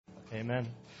Amen.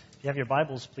 If you have your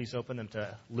Bibles, please open them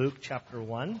to Luke chapter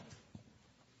 1.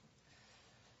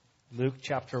 Luke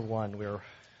chapter 1. We're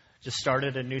just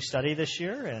started a new study this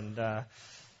year, and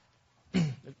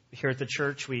here at the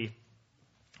church we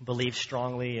believe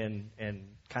strongly in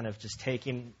kind of just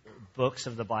taking books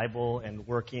of the Bible and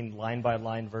working line by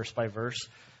line, verse by verse,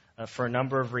 for a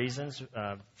number of reasons.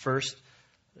 First,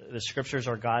 the Scriptures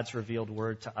are God's revealed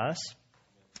word to us,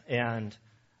 and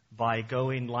by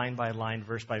going line by line,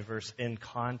 verse by verse in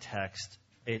context,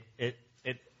 it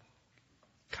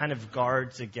kind of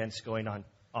guards against going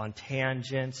on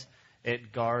tangents.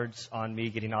 It guards on me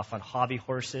getting off on hobby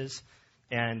horses,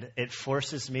 and it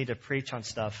forces me to preach on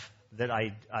stuff that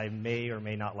I may or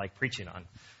may not like preaching on.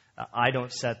 I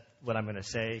don't set what I'm going to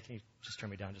say. Can you just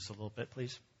turn me down just a little bit,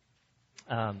 please?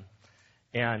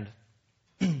 And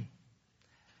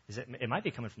it might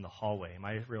be coming from the hallway. Am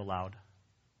I real loud?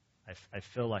 I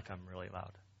feel like I'm really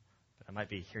loud, but I might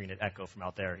be hearing it echo from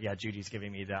out there. Yeah, Judy's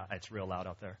giving me that. It's real loud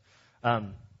out there.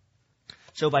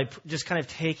 So by just kind of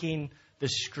taking the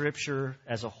Scripture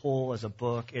as a whole, as a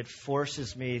book, it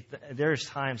forces me. There's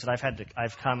times that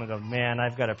I've come and go, man,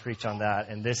 I've got to preach on that,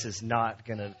 and this is not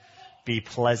going to be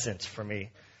pleasant for me.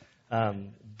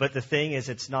 But the thing is,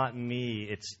 it's not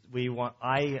me.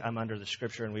 I am under the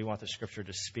Scripture, and we want the Scripture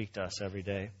to speak to us every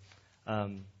day.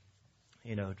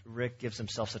 Rick gives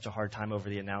himself such a hard time over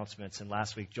the announcements. And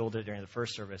last week, Joel did it during the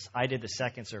first service. I did the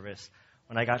second service.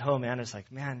 When I got home, Anna's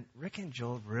like, man, Rick and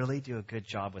Joel really do a good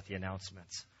job with the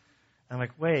announcements. I'm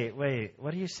like, wait,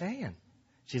 what are you saying?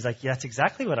 She's like, yeah, that's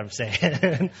exactly what I'm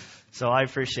saying. So I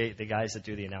appreciate the guys that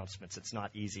do the announcements. It's not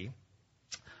easy.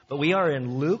 But we are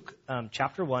in Luke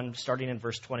chapter 1, starting in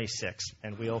verse 26.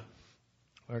 And we're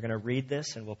going to read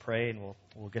this, and we'll pray, and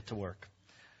we'll get to work.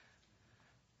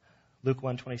 Luke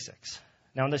 1:26.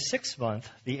 Now in the 6th month,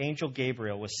 the angel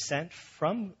Gabriel was sent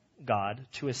from God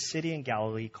to a city in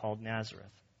Galilee called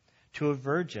Nazareth, to a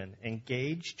virgin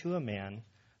engaged to a man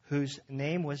whose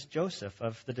name was Joseph,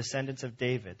 of the descendants of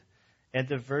David, and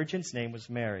the virgin's name was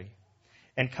Mary.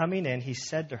 And coming in, he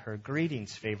said to her,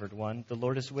 "Greetings, favored one, the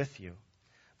Lord is with you."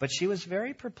 But she was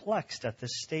very perplexed at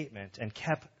this statement and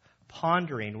kept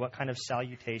pondering what kind of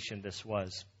salutation this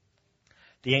was.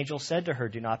 The angel said to her,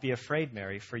 "Do not be afraid,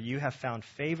 Mary, for you have found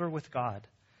favor with God.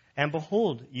 And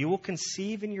behold, you will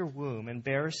conceive in your womb and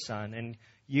bear a son, and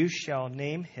you shall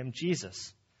name him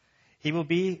Jesus. He will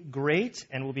be great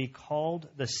and will be called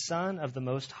the Son of the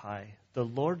Most High. The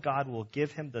Lord God will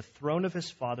give him the throne of his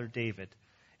father David,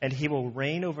 and he will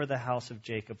reign over the house of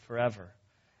Jacob forever,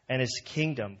 and his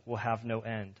kingdom will have no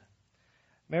end."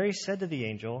 Mary said to the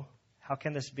angel, "How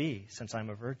can this be, since I'm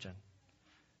a virgin?"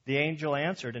 The angel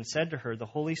answered and said to her, "The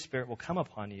Holy Spirit will come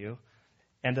upon you,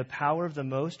 and the power of the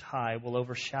Most High will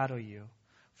overshadow you.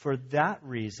 For that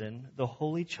reason, the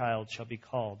Holy Child shall be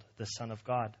called the Son of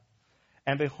God.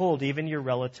 And behold, even your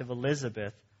relative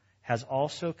Elizabeth has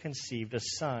also conceived a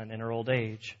son in her old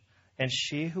age, and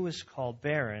she who is called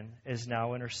barren is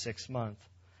now in her 6th month.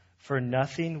 For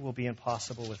nothing will be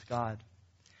impossible with God."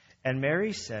 And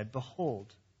Mary said,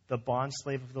 "Behold, the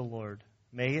bondslave of the Lord,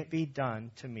 may it be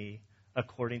done to me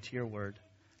according to your word."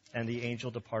 And the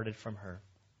angel departed from her.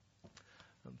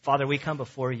 Father, we come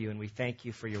before you and we thank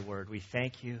you for your word. We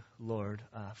thank you, Lord,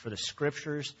 for the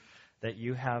Scriptures that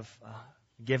you have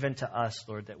given to us,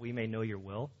 Lord, that we may know your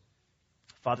will.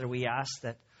 Father, we ask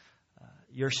that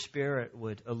your Spirit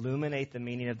would illuminate the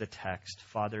meaning of the text.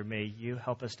 Father, may you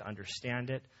help us to understand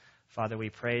it. Father, we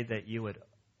pray that you would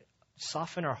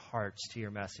soften our hearts to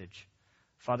your message.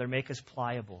 Father, make us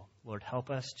pliable. Lord, help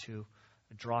us to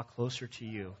draw closer to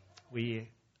you. We,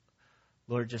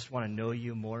 Lord, just want to know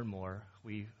you more and more.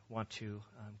 We want to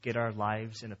get our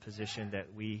lives in a position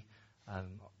that we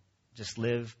just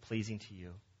live pleasing to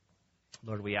you.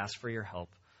 Lord, we ask for your help,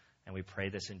 and we pray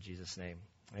this in Jesus' name.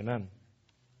 Amen.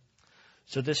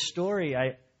 So this story,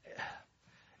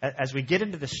 as we get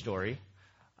into this story,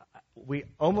 we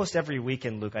almost every week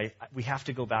in Luke, we have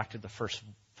to go back to the first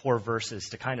 4 verses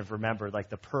to kind of remember like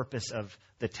the purpose of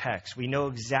the text. We know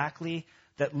exactly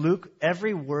that Luke,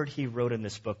 every word he wrote in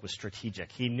this book was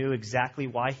strategic. He knew exactly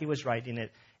why he was writing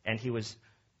it, and he was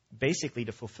basically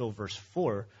to fulfill verse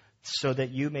 4 so that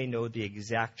you may know the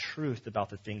exact truth about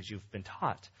the things you've been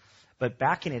taught. But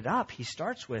backing it up, he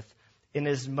starts with,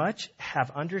 "Inasmuch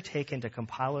have undertaken to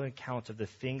compile an account of the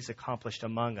things accomplished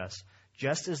among us,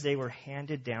 just as they were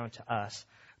handed down to us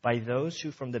by those who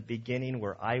from the beginning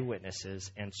were eyewitnesses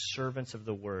and servants of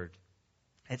the word.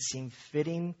 It seemed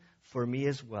fitting for me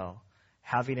as well,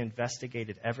 having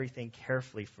investigated everything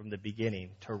carefully from the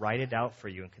beginning, to write it out for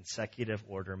you in consecutive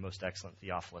order, most excellent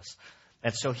Theophilus."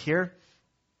 And so here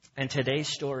in today's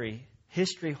story,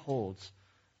 history holds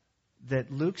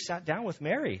that Luke sat down with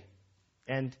Mary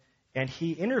and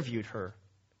he interviewed her.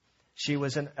 She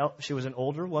was an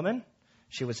older woman.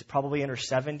 She was probably in her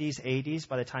 70s, 80s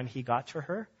by the time he got to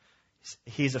her.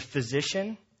 He's a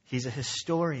physician. He's a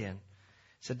historian.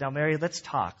 He said, now, Mary, let's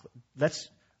talk.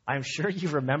 I'm sure you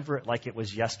remember it like it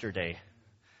was yesterday.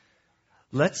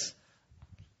 Let's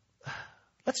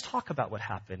talk about what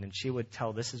happened. And she would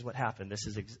tell, this is what happened. This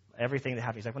is everything that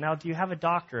happened. He's like, well, now, do you have a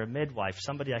doctor, a midwife,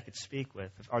 somebody I could speak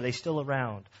with? Are they still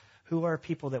around? Who are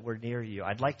people that were near you?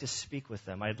 I'd like to speak with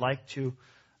them. I'd like to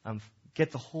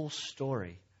get the whole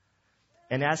story.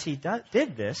 And as he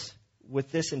did this,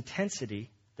 with this intensity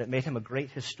that made him a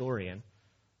great historian,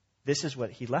 this is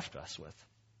what he left us with.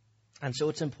 And so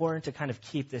it's important to kind of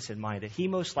keep this in mind, that he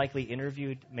most likely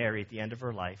interviewed Mary at the end of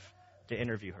her life to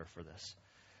interview her for this.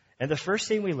 And the first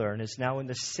thing we learn is now in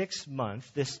the 6th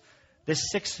month, this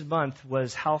 6th month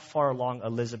was how far along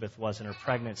Elizabeth was in her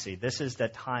pregnancy. This is the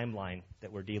timeline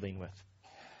that we're dealing with.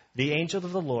 The angel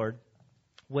of the Lord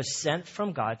was sent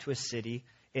from God to a city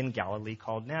in Galilee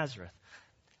called Nazareth.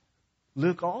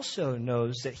 Luke also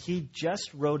knows that he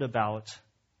just wrote about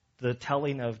the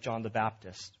telling of John the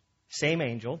Baptist. Same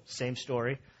angel, same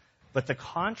story, but the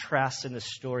contrasts in the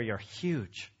story are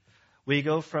huge. We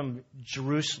go from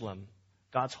Jerusalem,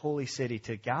 God's holy city,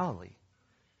 to Galilee.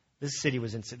 This city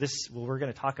was we're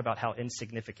going to talk about how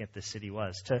insignificant this city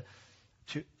was.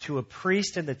 To a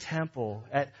priest in the temple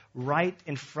right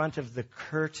in front of the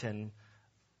curtain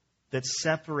that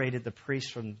separated the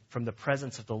priest from the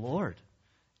presence of the Lord,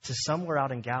 to somewhere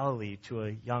out in Galilee to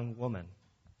a young woman.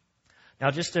 Now,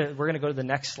 we're going to go to the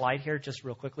next slide here just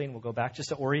real quickly, and we'll go back just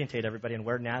to orientate everybody on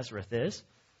where Nazareth is.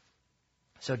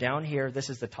 So down here,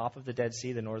 this is the top of the Dead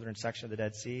Sea, the northern section of the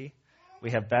Dead Sea. We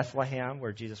have Bethlehem,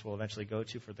 where Jesus will eventually go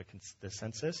to for the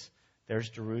census. There's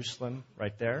Jerusalem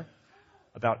right there.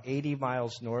 About 80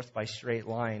 miles north by straight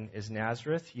line is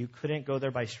Nazareth. You couldn't go there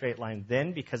by straight line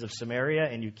then because of Samaria,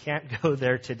 and you can't go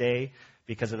there today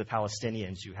because of the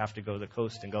Palestinians. You have to go to the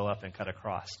coast and go up and cut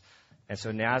across. And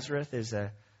so Nazareth is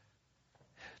a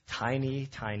tiny,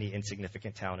 tiny,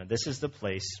 insignificant town. And this is the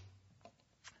place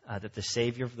that the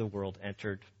Savior of the world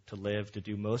entered to live, to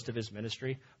do most of his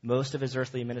ministry. Most of his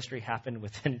earthly ministry happened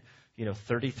within,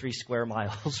 33 square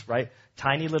miles, right?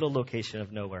 Tiny little location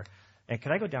of nowhere. And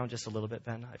can I go down just a little bit,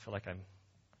 Ben? I feel like I'm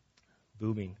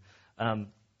booming.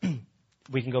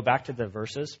 We can go back to the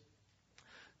verses.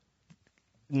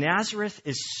 Nazareth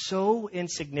is so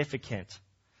insignificant.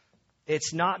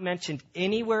 It's not mentioned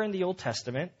anywhere in the Old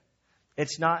Testament.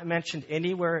 It's not mentioned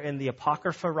anywhere in the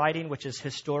Apocrypha writing, which is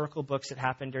historical books that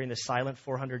happened during the silent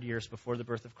 400 years before the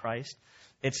birth of Christ.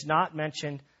 It's not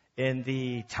mentioned in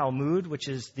the Talmud, which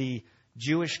is the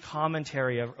Jewish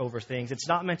commentary over things. It's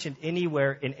not mentioned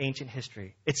anywhere in ancient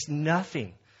history. It's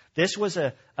nothing. This was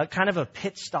a kind of a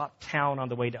pit stop town on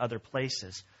the way to other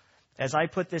places. As I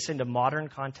put this into modern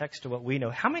context to what we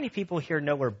know, how many people here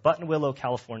know where Buttonwillow,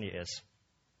 California is?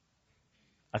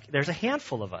 Okay, there's a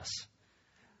handful of us.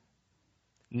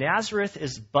 Nazareth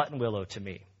is Buttonwillow to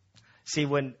me. See,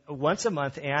 when once a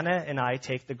month, Anna and I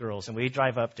take the girls and we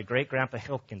drive up to Great-Grandpa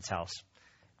Hilkin's house.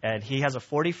 And he has a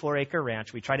 44-acre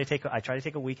ranch. I try to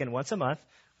take a weekend once a month.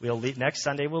 We'll leave, next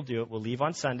Sunday we'll do it. We'll leave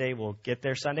on Sunday. We'll get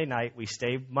there Sunday night. We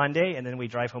stay Monday, and then we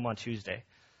drive home on Tuesday.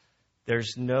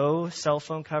 There's no cell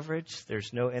phone coverage.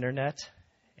 There's no internet.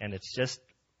 And it's just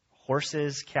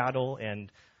horses, cattle,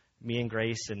 and me and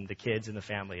Grace and the kids and the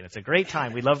family. And it's a great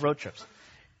time. We love road trips.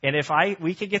 And if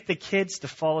we could get the kids to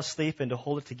fall asleep and to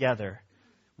hold it together,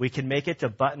 we can make it to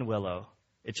Buttonwillow,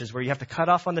 which is where you have to cut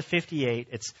off on the 58.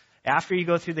 It's after you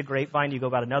go through the Grapevine, you go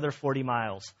about another 40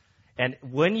 miles. And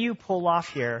when you pull off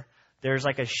here, there's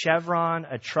like a Chevron,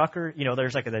 a trucker,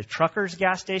 there's like the trucker's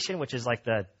gas station, which is like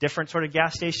the different sort of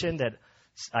gas station that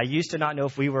I used to not know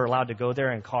if we were allowed to go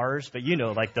there in cars, but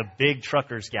like the big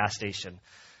trucker's gas station.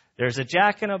 There's a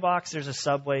Jack in a Box, there's a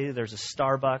Subway, there's a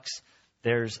Starbucks.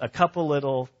 There's a couple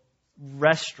little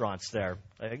restaurants there.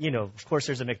 Of course,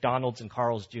 there's a McDonald's and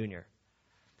Carl's Jr.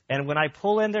 And when I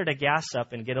pull in there to gas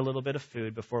up and get a little bit of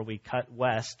food before we cut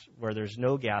west, where there's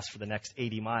no gas for the next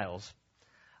 80 miles,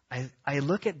 I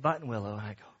look at Buttonwillow and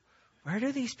I go, where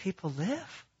do these people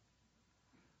live?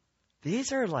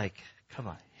 These are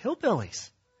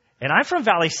hillbillies. And I'm from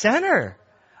Valley Center.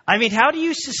 I mean, how do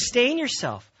you sustain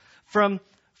yourself? From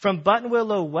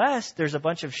Buttonwillow west, there's a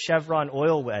bunch of Chevron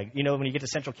oil wells. When you get to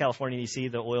Central California, you see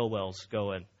the oil wells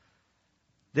going.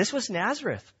 This was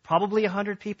Nazareth. Probably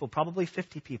 100 people, probably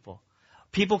 50 people.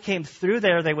 People came through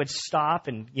there. They would stop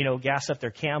and, gas up their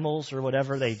camels or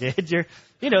whatever they did.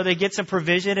 They get some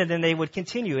provision and then they would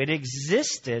continue. It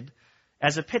existed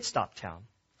as a pit stop town.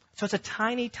 So it's a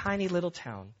tiny, tiny little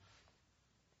town.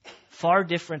 Far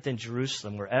different than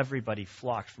Jerusalem, where everybody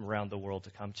flocked from around the world to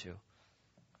come to.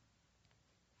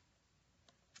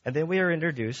 And then we are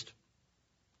introduced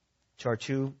to our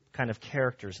two kind of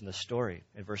characters in the story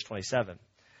in verse 27.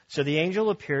 So the angel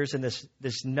appears in this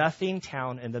nothing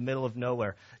town in the middle of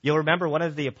nowhere. You'll remember one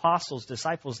of the apostles,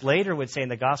 disciples, later would say in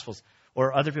the Gospels,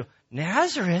 or other people,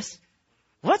 Nazareth?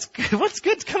 What's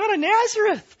good coming out of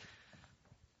Nazareth?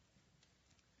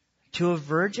 To a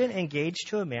virgin engaged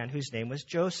to a man whose name was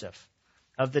Joseph,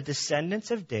 of the descendants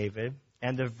of David,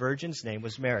 and the virgin's name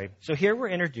was Mary. So here we're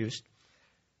introduced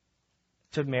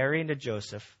to Mary and to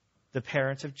Joseph, the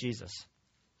parents of Jesus.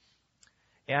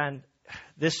 And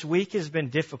this week has been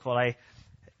difficult.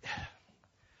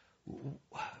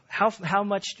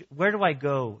 Where do I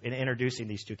go in introducing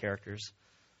these two characters?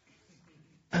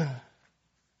 I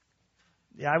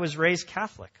was raised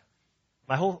Catholic.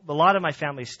 A lot of my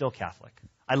family is still Catholic.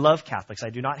 I love Catholics. I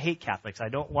do not hate Catholics. I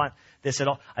don't want this at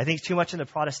all. I think too much in the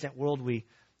Protestant world,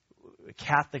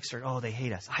 Catholics are, they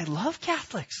hate us. I love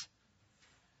Catholics.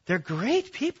 They're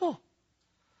great people.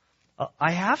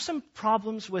 I have some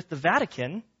problems with the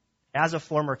Vatican as a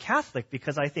former Catholic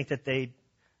because I think that they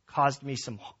caused me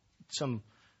some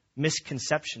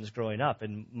misconceptions growing up,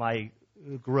 and my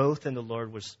growth in the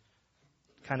Lord was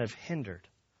kind of hindered.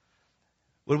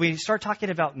 When we start talking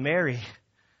about Mary,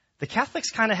 the Catholics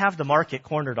kind of have the market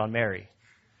cornered on Mary.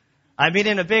 I mean,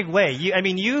 in a big way.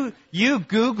 You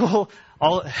Google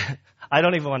all. I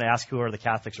don't even want to ask who are the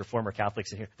Catholics or former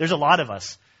Catholics in here. There's a lot of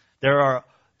us. And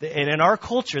in our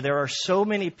culture, there are so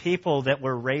many people that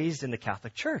were raised in the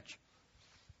Catholic Church.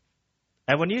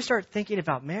 And when you start thinking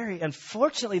about Mary,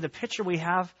 unfortunately, the picture we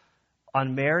have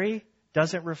on Mary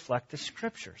doesn't reflect the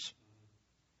Scriptures.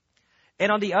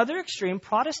 And on the other extreme,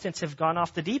 Protestants have gone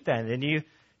off the deep end. And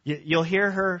you'll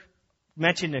hear her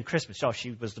mentioned in Christmas. Oh,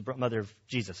 she was the mother of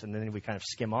Jesus. And then we kind of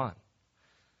skim on.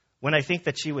 When I think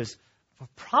that she was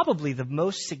probably the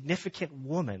most significant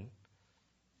woman,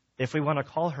 if we want to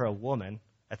call her a woman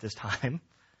at this time,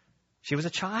 she was a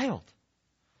child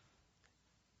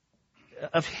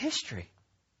of history.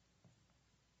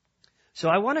 So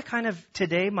I want to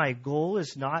today my goal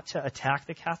is not to attack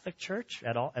the Catholic Church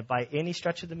at all, by any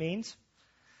stretch of the means.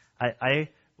 I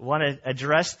want to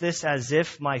address this as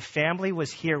if my family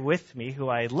was here with me, who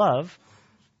I love,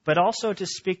 but also to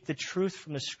speak the truth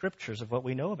from the Scriptures of what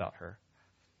we know about her.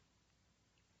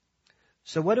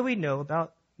 So what do we know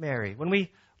about Mary? When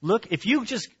we look, if you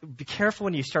just be careful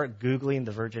when you start Googling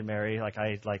the Virgin Mary,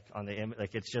 I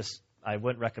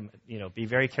wouldn't recommend, be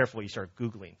very careful when you start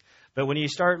Googling. But when you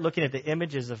start looking at the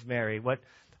images of Mary, what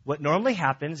normally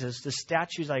happens is the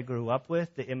statues I grew up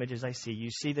with, the images I see, you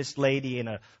see this lady in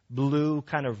a blue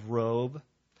kind of robe,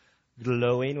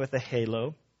 glowing with a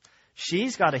halo.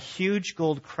 She's got a huge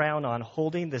gold crown on,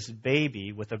 holding this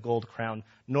baby with a gold crown,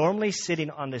 normally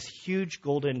sitting on this huge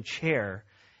golden chair,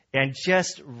 and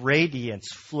just radiance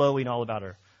flowing all about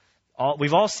her.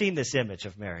 We've all seen this image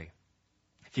of Mary.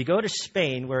 If you go to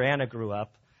Spain, where Anna grew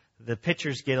up, the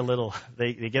pictures get a little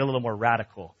more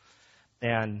radical.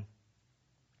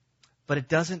 But it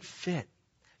doesn't fit.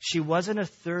 She wasn't a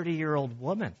 30-year-old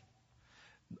woman.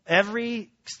 Every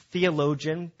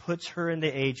theologian puts her in the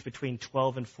age between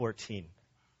 12 and 14.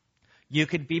 You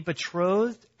could be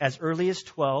betrothed as early as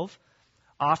 12.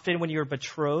 Often when you're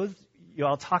betrothed,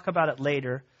 I'll talk about it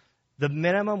later, the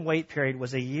minimum wait period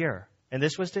was a year. And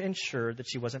this was to ensure that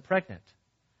she wasn't pregnant.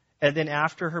 And then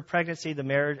after her pregnancy, the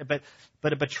marriage,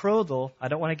 but a betrothal, I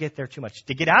don't want to get there too much.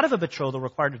 To get out of a betrothal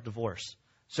required a divorce.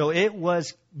 So it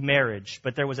was marriage,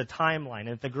 but there was a timeline. And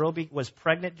if the girl was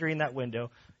pregnant during that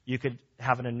window, you could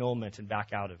have an annulment and back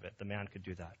out of it. The man could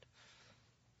do that.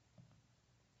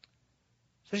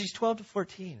 So she's 12 to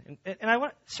 14. And I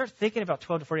want to start thinking about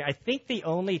 12 to 14. I think the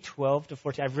only 12 to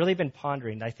 14, I've really been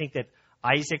pondering. I think that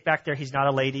Isaac back there, he's not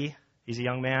a lady. He's a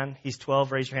young man. He's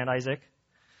 12. Raise your hand, Isaac.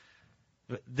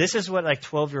 This is what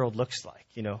 12-year-old looks like,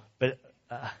 But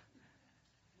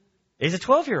he's a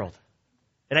 12-year-old.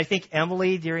 And I think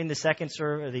Emily, during the second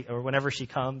service, or whenever she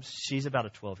comes, she's about a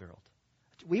 12-year-old.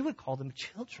 We would call them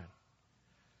children.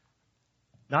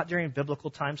 Not during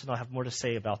biblical times, and I'll have more to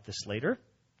say about this later.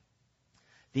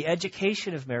 The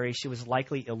education of Mary, she was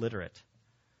likely illiterate.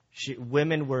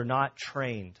 Women were not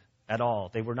trained at all.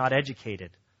 They were not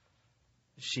educated.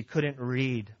 She couldn't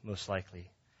read, most likely.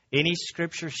 Any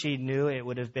scripture she knew, it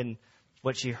would have been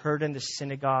what she heard in the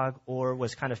synagogue or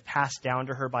was kind of passed down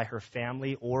to her by her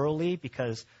family orally,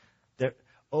 because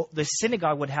the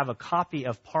synagogue would have a copy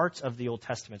of parts of the Old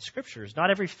Testament scriptures. Not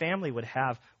every family would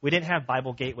have. We didn't have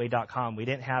BibleGateway.com. We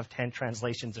didn't have 10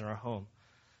 translations in our home.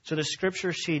 So the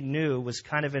scripture she knew was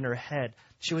kind of in her head.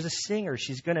 She was a singer.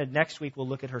 Next week we'll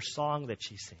look at her song that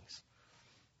she sings.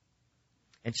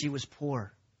 And she was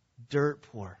poor, dirt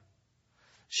poor.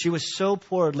 She was so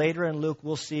poor, later in Luke,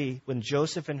 we'll see, when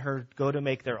Joseph and her go to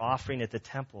make their offering at the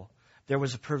temple, there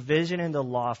was a provision in the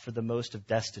law for the most of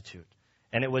destitute.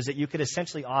 And it was that you could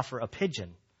essentially offer a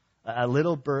pigeon, a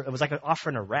little bird. It was like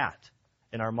offering a rat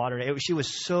in our modern day. She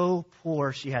was so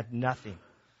poor, she had nothing.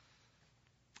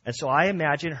 And so I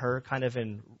imagine her kind of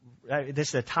this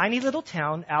is a tiny little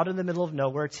town out in the middle of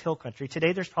nowhere. It's hill country.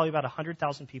 Today there's probably about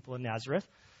 100,000 people in Nazareth.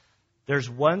 There's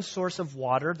one source of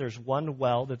water. There's one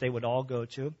well that they would all go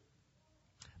to.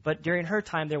 But during her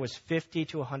time, there was 50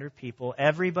 to 100 people.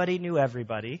 Everybody knew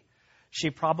everybody. She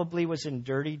probably was in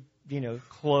dirty,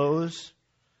 clothes,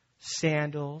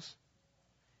 sandals.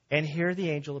 And here the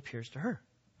angel appears to her.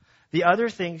 The other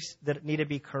things that need to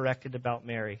be corrected about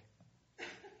Mary: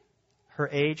 her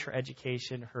age, her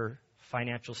education, her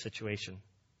financial situation.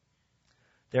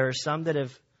 There are some that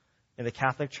have, in the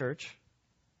Catholic Church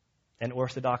and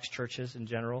Orthodox churches in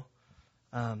general,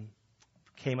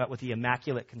 came up with the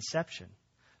Immaculate Conception.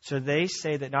 So they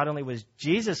say that not only was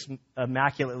Jesus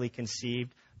immaculately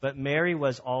conceived, but Mary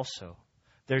was also.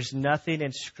 There's nothing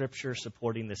in Scripture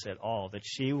supporting this at all, that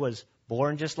she was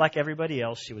born just like everybody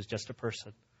else. She was just a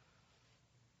person.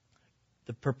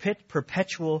 The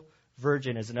perpetual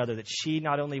virgin is another, that she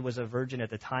not only was a virgin at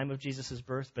the time of Jesus'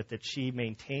 birth, but that she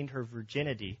maintained her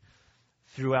virginity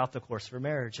throughout the course of her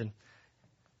marriage. And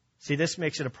see, this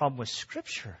makes it a problem with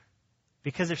Scripture.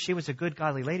 Because if she was a good,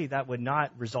 godly lady, that would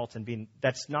not result in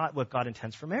that's not what God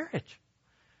intends for marriage.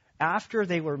 After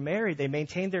they were married, they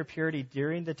maintained their purity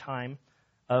during the time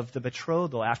of the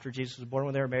betrothal. After Jesus was born,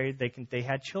 when they were married, they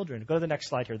had children. Go to the next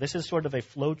slide here. This is sort of a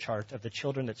flow chart of the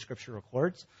children that Scripture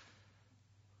records.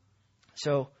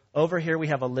 So over here we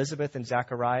have Elizabeth and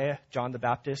Zechariah, John the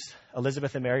Baptist.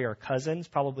 Elizabeth and Mary are cousins,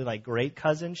 probably like great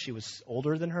cousins. She was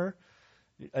older than her.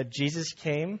 Jesus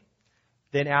came.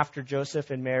 Then after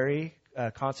Joseph and Mary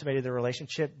consummated their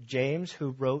relationship, James, who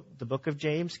wrote the book of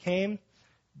James, came.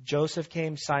 Joseph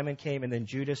came, Simon came, and then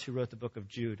Judas, who wrote the book of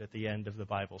Jude at the end of the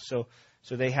Bible. So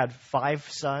they had 5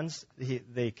 sons.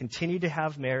 They continued to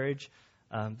have marriage.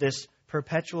 This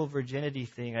perpetual virginity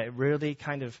thing, it really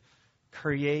kind of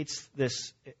creates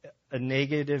a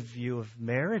negative view of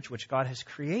marriage, which God has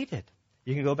created.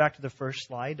 You can go back to the first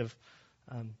slide of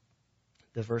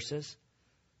the verses.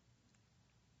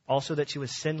 Also that she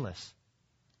was sinless.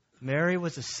 Mary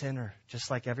was a sinner,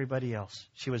 just like everybody else.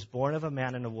 She was born of a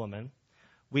man and a woman.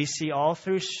 We see all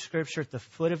through Scripture at the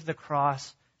foot of the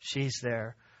cross, she's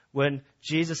there. When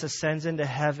Jesus ascends into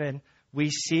heaven, we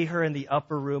see her in the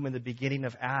upper room in the beginning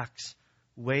of Acts,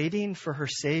 waiting for her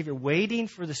Savior, waiting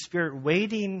for the Spirit,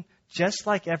 waiting just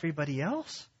like everybody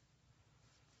else.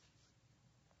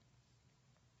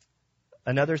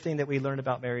 Another thing that we learn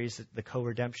about Mary is the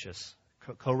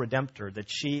co-redemptor, that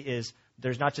she is,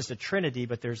 there's not just a trinity,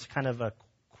 but there's kind of a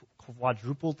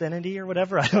quadruple trinity or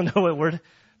whatever. I don't know what word,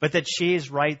 but that she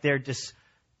is right there just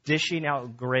dishing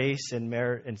out grace and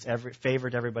merit and favor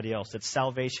to everybody else, that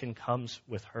salvation comes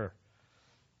with her.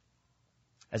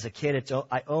 As a kid,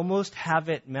 I almost have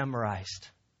it memorized.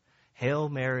 Hail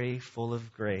Mary, full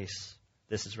of grace.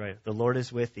 This is right. The Lord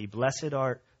is with thee. Blessed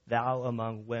art thou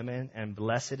among women, and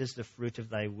blessed is the fruit of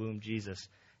thy womb, Jesus.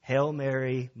 Hail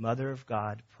Mary, Mother of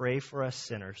God, pray for us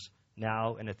sinners,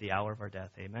 now and at the hour of our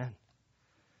death. Amen.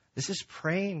 This is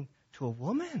praying to a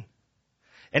woman.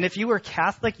 And if you were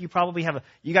Catholic, you probably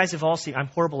you guys have all seen, I'm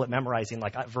horrible at memorizing,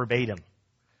 like verbatim.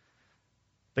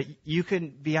 But you can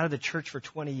be out of the church for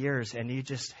 20 years and you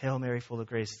just, Hail Mary, full of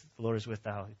grace, the Lord is with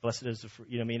thou. Blessed is the fruit.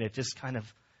 It just kind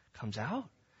of comes out.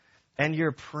 And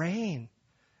you're praying.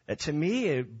 To me,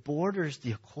 it borders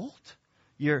the occult.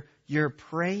 You're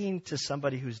praying to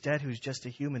somebody who's dead, who's just a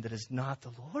human, that is not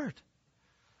the Lord.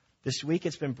 This week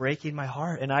it's been breaking my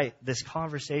heart. And this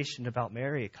conversation about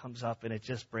Mary, it comes up and it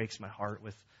just breaks my heart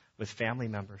with family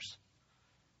members.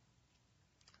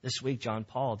 This week, John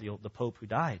Paul, the Pope who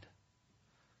died,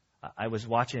 I was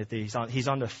watching it. He's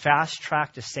on the fast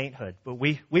track to sainthood. But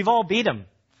we've all beat him.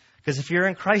 Because if you're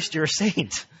in Christ, you're a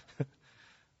saint.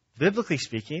 Biblically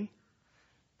speaking.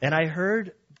 And I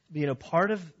heard,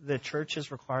 part of the church's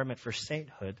requirement for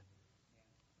sainthood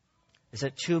is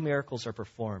that 2 miracles are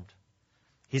performed.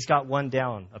 He's got one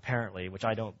down, apparently, which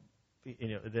I don't,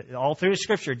 all through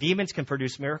Scripture, demons can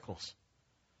produce miracles.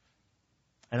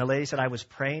 And a lady said, I was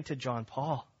praying to John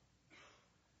Paul,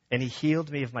 and he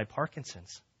healed me of my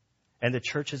Parkinson's. And the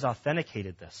church has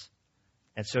authenticated this.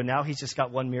 And so now he's just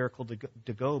got one miracle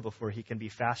to go before he can be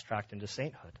fast-tracked into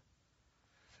sainthood.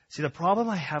 See, the problem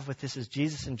I have with this is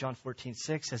Jesus in John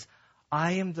 14:6 says,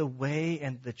 I am the way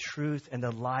and the truth and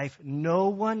the life. No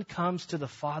one comes to the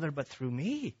Father but through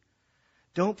me.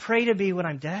 Don't pray to me when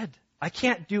I'm dead. I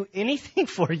can't do anything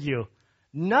for you.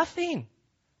 Nothing.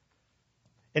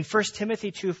 In 1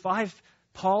 Timothy 2:5,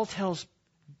 Paul tells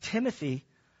Timothy,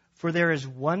 for there is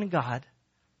one God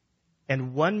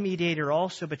and one mediator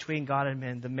also between God and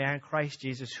men, the man Christ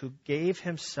Jesus, who gave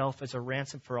himself as a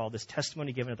ransom for all. This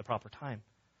testimony given at the proper time.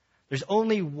 There's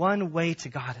only one way to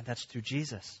God, and that's through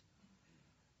Jesus.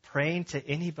 Praying to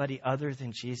anybody other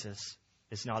than Jesus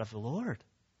is not of the Lord.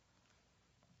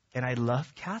 And I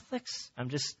love Catholics. I'm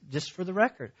just for the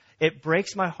record. It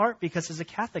breaks my heart because as a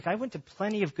Catholic, I went to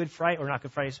plenty of Good Friday, or not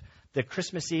Good Fridays, the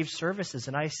Christmas Eve services,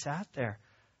 and I sat there.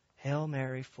 Hail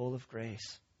Mary, full of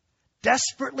grace.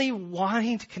 Desperately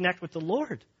wanting to connect with the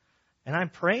Lord. And I'm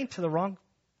praying to the wrong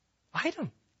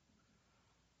item.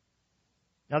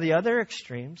 Now the other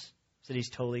extremes is that he's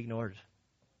totally ignored,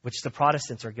 which the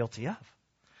Protestants are guilty of.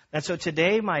 And so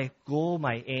today my goal,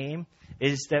 my aim,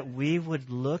 is that we would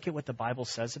look at what the Bible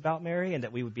says about Mary and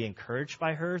that we would be encouraged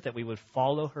by her, that we would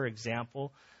follow her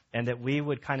example, and that we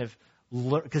would kind of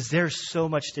learn, because there's so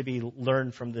much to be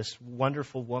learned from this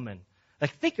wonderful woman.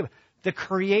 Like, think of it, the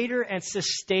creator and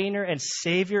sustainer and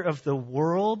savior of the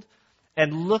world,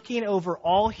 and looking over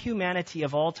all humanity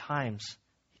of all times.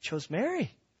 He chose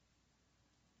Mary.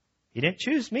 He didn't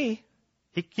choose me.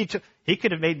 He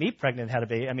could have made me pregnant and had a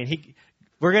baby. I mean,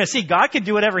 we're going to see God can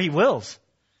do whatever he wills.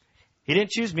 He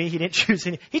didn't choose me. He didn't choose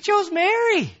any. He chose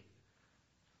Mary.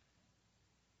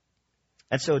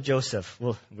 And so Joseph,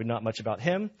 well, we're not much about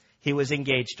him. He was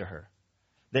engaged to her.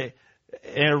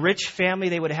 In a rich family,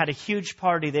 they would have had a huge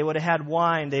party. They would have had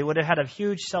wine. They would have had a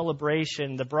huge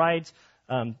celebration. The bride's,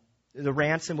 the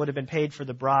ransom would have been paid for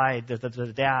the bride,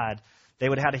 the dad. They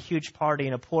would have had a huge party.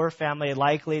 In a poor family,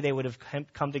 likely they would have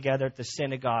come together at the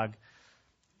synagogue.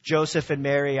 Joseph and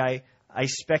Mary, I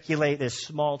speculate, this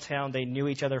small town, they knew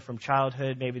each other from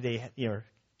childhood. Maybe they,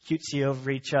 cutesy over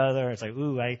each other. It's like,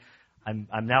 ooh, I'm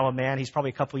now a man. He's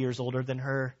probably a couple years older than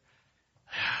her.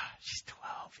 She's 12.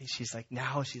 She's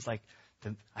like,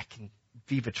 I can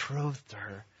be betrothed to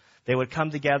her. They would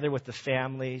come together with the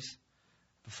families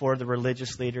before the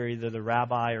religious leader, either the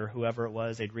rabbi or whoever it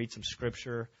was. They'd read some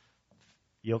scripture.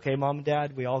 You okay, Mom and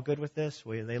Dad? We all good with this?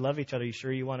 They love each other. You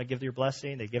sure you want to give your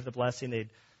blessing? They'd give the blessing.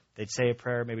 They'd say a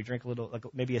prayer, maybe drink a little,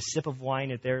 maybe a sip of wine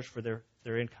at theirs for their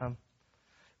income.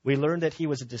 We learned that he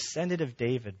was a descendant of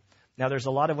David. Now, there's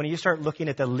a lot of, when you start looking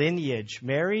at the lineage,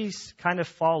 Mary's kind of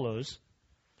follows.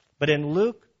 But in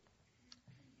Luke,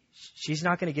 she's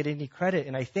not going to get any credit.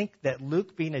 And I think that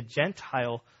Luke, being a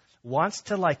Gentile, wants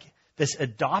to this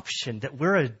adoption, that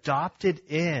we're adopted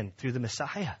in through the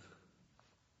Messiah.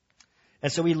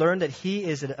 And so we learned that he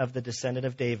is of the descendant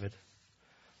of David.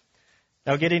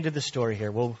 Now, getting to the story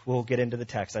here, we'll get into the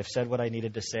text. I've said what I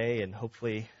needed to say, and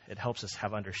hopefully it helps us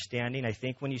have understanding. I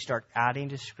think when you start adding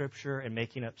to Scripture and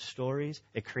making up stories,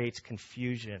 it creates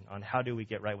confusion on how do we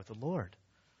get right with the Lord.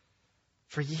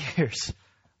 For years,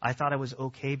 I thought I was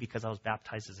okay because I was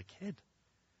baptized as a kid.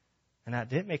 And that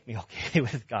didn't make me okay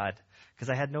with God because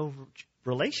I had no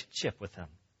relationship with him.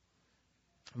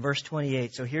 Verse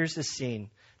 28, so here's the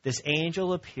scene. This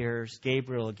angel appears,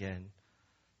 Gabriel again.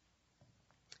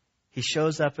 He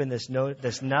shows up in this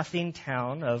nothing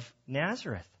town of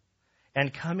Nazareth.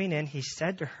 And coming in, he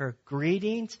said to her,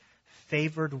 greetings,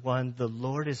 favored one, the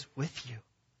Lord is with you.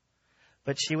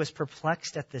 But she was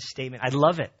perplexed at this statement. I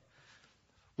love it.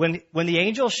 When the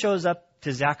angel shows up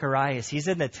to Zacharias, he's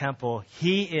in the temple.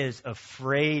 He is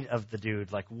afraid of the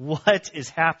dude. Like, what is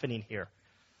happening here?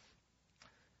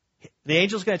 The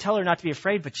angel's going to tell her not to be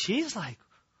afraid, but she's like,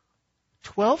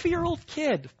 12-year-old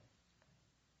kid.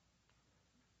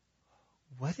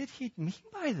 What did he mean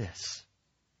by this?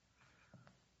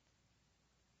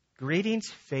 Greetings,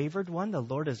 favored one, the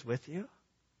Lord is with you.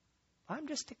 I'm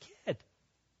just a kid.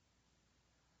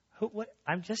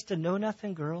 I'm just a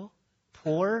know-nothing girl,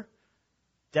 poor,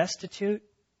 destitute,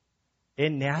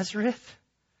 in Nazareth.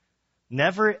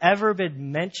 Never, ever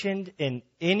been mentioned in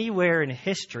anywhere in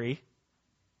history.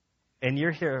 And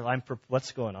you're here,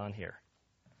 what's going on here?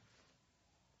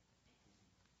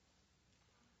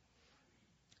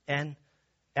 And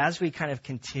as we kind of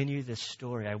continue this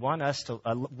story, I want us to,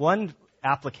 one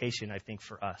application, I think,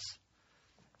 for us.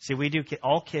 See,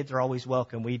 all kids are always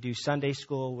welcome. We do Sunday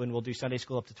school when we'll do Sunday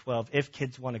school up to 12. If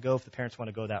kids want to go, if the parents want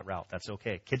to go that route, that's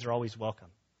okay. Kids are always welcome.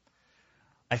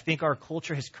 I think our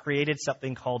culture has created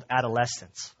something called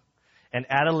adolescence. And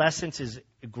adolescence is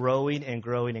growing and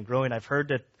growing and growing. I've heard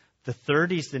that the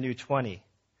 30 is the new 20.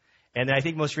 And I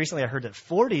think most recently I heard that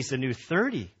 40 is the new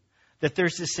 30. That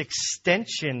there's this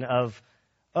extension of,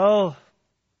 go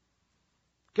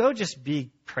just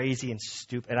be crazy and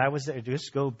stupid. And I was there,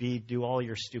 just go do all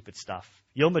your stupid stuff.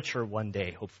 You'll mature one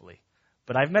day, hopefully.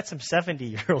 but I've met some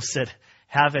 70-year-olds that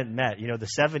haven't met. You know, the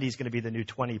 70 is going to be the new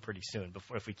 20 pretty soon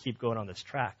if we keep going on this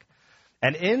track.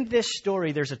 And in this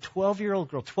story, there's a 12-year-old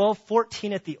girl, 12,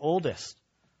 14 at the oldest.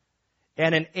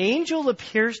 And an angel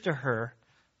appears to her.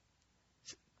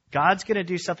 God's going to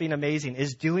do something amazing,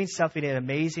 is doing something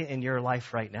amazing in your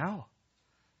life right now.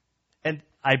 And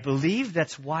I believe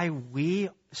that's why we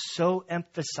so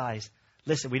emphasize,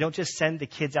 listen, we don't just send the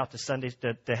kids out to Sundays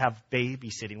to have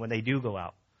babysitting when they do go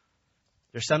out.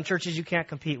 There's some churches you can't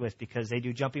compete with because they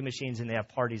do jumping machines and they have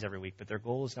parties every week, but their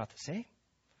goal is not the same.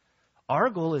 Our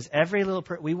goal is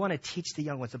we want to teach the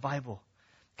young ones the Bible.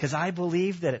 Because I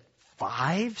believe that at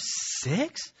 5,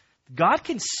 6, God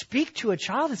can speak to a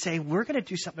child and say, we're going to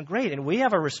do something great. And we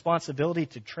have a responsibility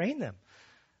to train them.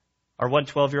 Our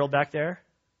 12-year-old back there,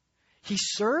 he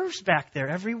serves back there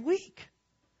every week.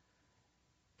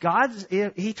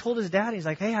 He told his dad, he's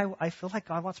like, hey, I feel like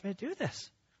God wants me to do this.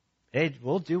 Hey,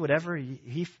 we'll do whatever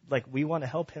we want to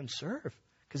help him serve.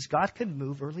 Because God can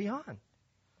move early on.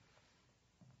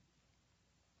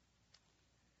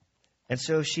 And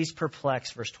so she's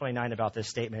perplexed, verse 29, about this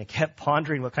statement and kept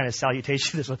pondering what kind of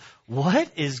salutation this was.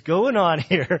 What is going on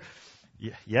here?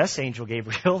 Yes, Angel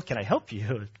Gabriel, can I help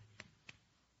you?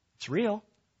 It's real.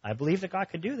 I believe that God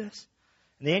could do this.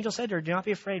 And the angel said to her, do not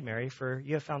be afraid, Mary, for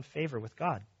you have found favor with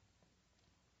God.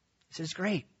 This is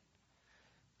great.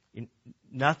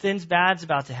 Nothing's bad's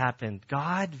about to happen.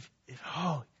 God,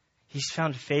 he's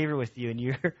found favor with you.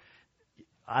 And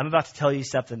I'm about to tell you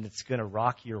something that's going to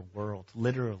rock your world,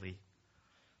 literally.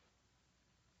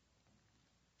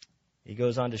 He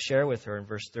goes on to share with her in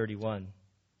verse 31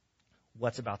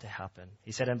 what's about to happen.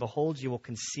 He said, and behold, you will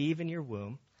conceive in your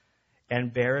womb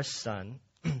and bear a son,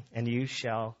 and you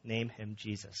shall name him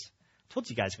Jesus. I told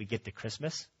you guys we get to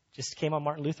Christmas. Just came on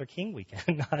Martin Luther King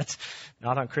weekend,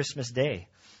 not on Christmas Day.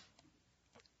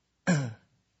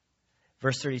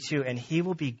 Verse 32, and he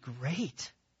will be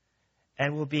great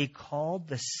and will be called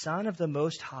the Son of the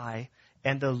Most High,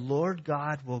 and the Lord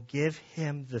God will give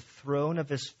him the throne of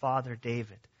his father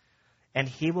David. And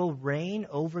he will reign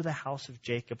over the house of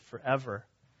Jacob forever,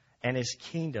 and his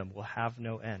kingdom will have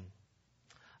no end.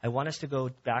 I want us to go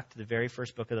back to the very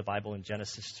first book of the Bible in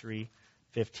Genesis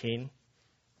 3:15.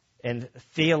 In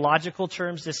theological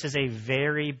terms, this is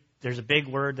there's a big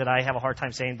word that I have a hard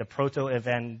time saying, the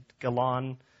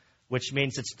proto-evangelon, which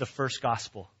means it's the first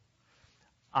gospel.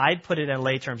 I'd put it in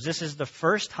lay terms. This is the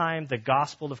first time the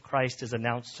gospel of Christ is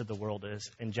announced to the world, is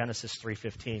in Genesis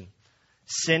 3:15.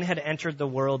 Sin had entered the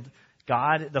world.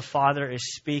 God, the Father,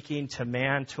 is speaking to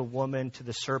man, to woman, to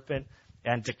the serpent,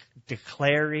 and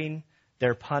declaring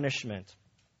their punishment.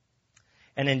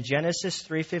 And in Genesis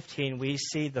 3:15, we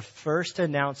see the first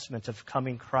announcement of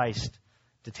coming Christ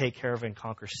to take care of and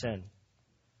conquer sin.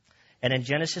 And in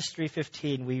Genesis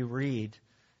 3:15, we read,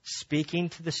 speaking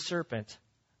to the serpent,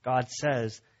 God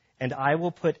says, and I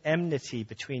will put enmity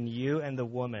between you and the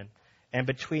woman, and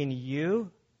between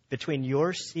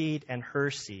your seed and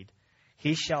her seed.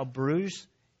 He shall bruise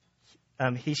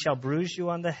you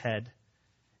on the head,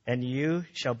 and you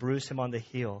shall bruise him on the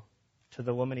heel. To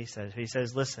the woman, he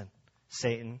says, listen,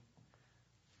 Satan,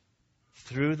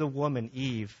 through the woman,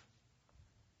 Eve,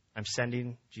 I'm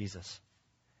sending Jesus.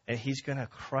 And he's going to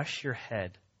crush your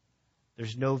head.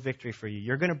 There's no victory for you.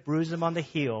 You're going to bruise him on the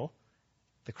heel,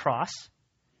 the cross,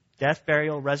 death,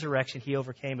 burial, resurrection. He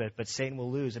overcame it, but Satan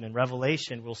will lose. And in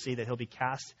Revelation, we'll see that he'll be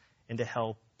cast into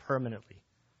hell permanently.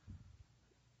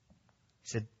 He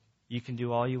said, you can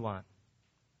do all you want,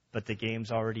 but the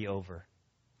game's already over.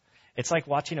 It's like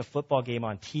watching a football game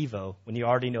on TiVo when you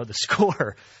already know the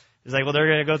score. It's like, well, they're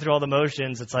going to go through all the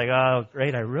motions. It's like, oh,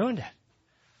 great, I ruined it.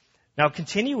 Now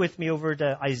continue with me over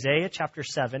to Isaiah chapter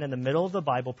 7, in the middle of the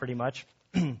Bible pretty much,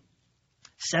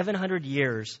 700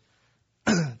 years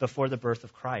before the birth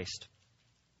of Christ.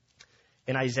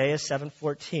 In Isaiah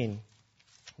 7:14,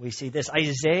 we see this.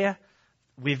 Isaiah,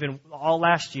 all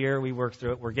last year, we worked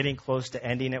through it. We're getting close to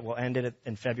ending it. We'll end it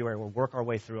in February. We'll work our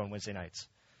way through on Wednesday nights.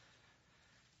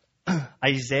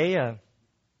 Isaiah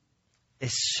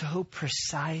is so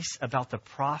precise about the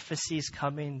prophecies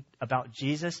coming about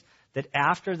Jesus that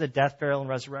after the death, burial, and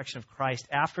resurrection of Christ,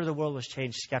 after the world was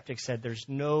changed, skeptics said there's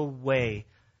no way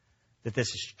that this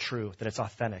is true, that it's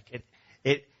authentic.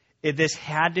 This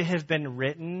had to have been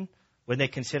written when they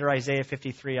consider Isaiah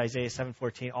 53, Isaiah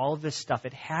 7:14, all of this stuff.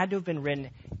 It had to have been written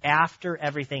after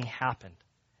everything happened.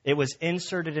 It was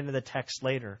inserted into the text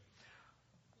later.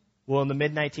 Well, in the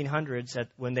mid-1900s,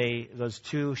 when those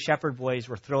two shepherd boys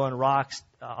were throwing rocks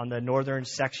on the northern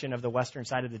section of the western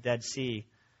side of the Dead Sea,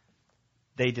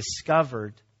 they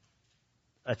discovered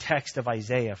a text of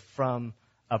Isaiah from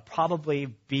probably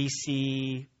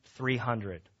BC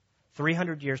 300.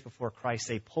 300 years before Christ.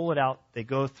 They pull it out, they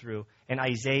go through, and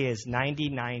Isaiah is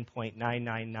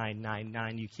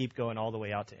 99.99999. You keep going all the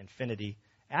way out to infinity,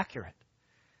 accurate.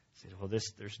 You say, well,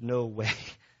 there's no way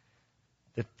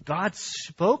that God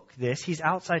spoke this. He's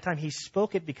outside time. He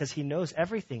spoke it because he knows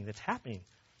everything that's happening.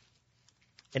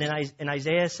 And in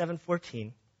Isaiah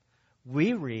 7:14,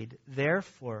 we read,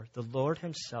 therefore the Lord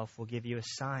himself will give you a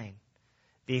sign.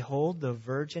 Behold, the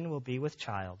virgin will be with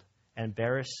child and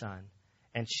bear a son,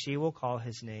 and she will call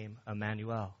his name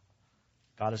Emmanuel.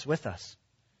 God is with us.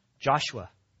 Joshua,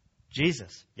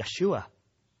 Jesus, Yeshua.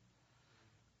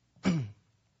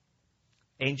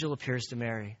 Angel appears to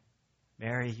Mary.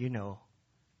 Mary, you know.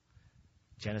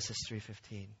 Genesis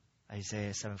 3:15,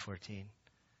 Isaiah 7:14.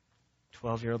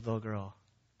 12-year-old little girl.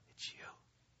 It's you.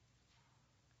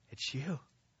 It's you.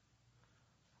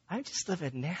 I just live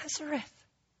in Nazareth.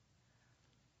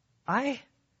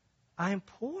 I'm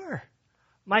poor.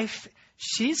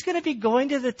 She's going to be going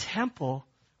to the temple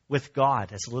with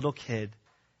God as a little kid,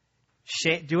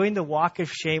 doing the walk of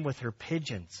shame with her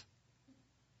pigeons.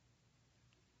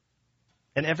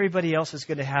 And everybody else is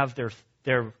going to have their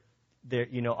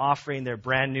offering their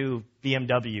brand new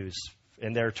BMWs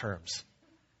in their terms.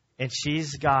 And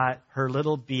she's got her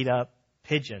little beat up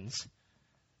pigeons.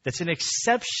 That's an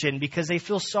exception because they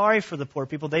feel sorry for the poor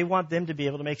people. They want them to be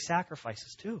able to make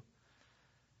sacrifices too.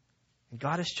 And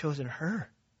God has chosen her.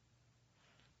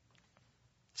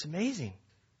 It's amazing.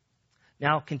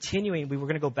 Now, continuing, we were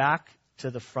going to go back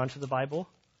to the front of the Bible.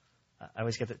 I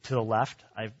always get to the left.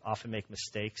 I often make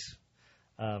mistakes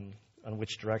on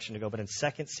which direction to go. But in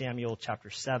 2 Samuel chapter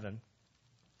 7,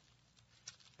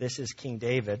 this is King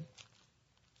David.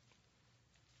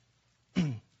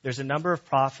 There's a number of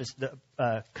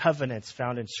covenants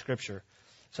found in Scripture.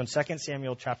 So in 2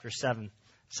 Samuel chapter 7,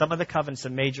 some of the covenants,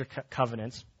 the major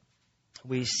covenants,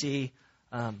 we see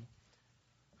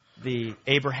the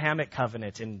Abrahamic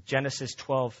covenant in Genesis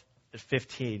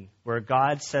 12:15, where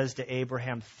God says to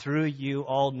Abraham, through you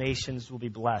all nations will be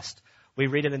blessed. We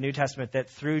read in the New Testament that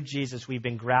through Jesus we've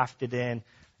been grafted in,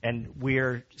 and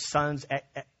we're sons,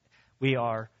 we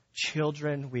are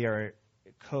children, we are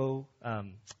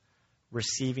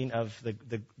receiving of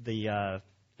the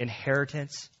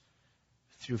inheritance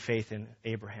through faith in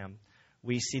Abraham.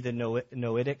 We see the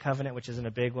Noahic covenant, which isn't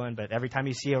a big one, but every time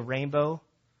you see a rainbow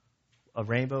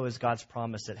is God's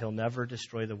promise that he'll never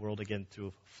destroy the world again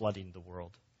through flooding the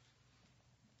world.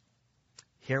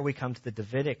 Here we come to the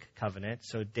Davidic covenant.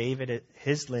 So David,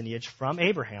 his lineage from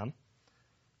Abraham.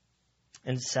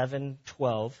 In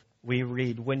 7:12, we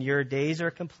read, when your days are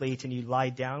complete and you lie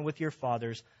down with your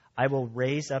fathers, I will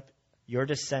raise up your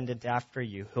descendant after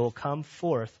you, who will come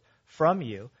forth from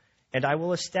you, and I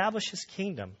will establish his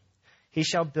kingdom. He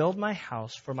shall build my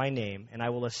house for my name, and I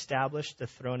will establish the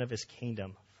throne of his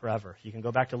kingdom forever. You can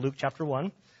go back to Luke chapter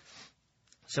 1.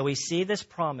 So we see this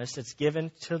promise that's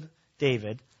given to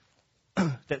David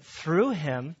that through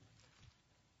him,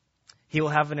 he will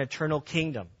have an eternal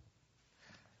kingdom.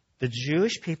 The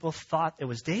Jewish people thought it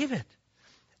was David.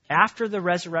 After the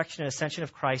resurrection and ascension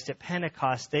of Christ at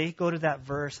Pentecost, they go to that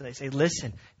verse and they say,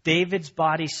 listen, David's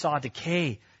body saw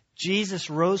decay. Jesus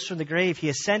rose from the grave. He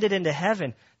ascended into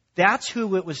heaven. That's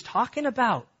who it was talking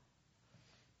about.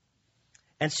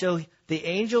 And so the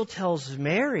angel tells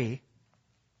Mary,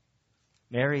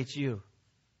 Mary, it's you.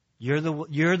 You're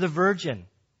the virgin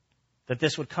that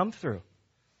this would come through.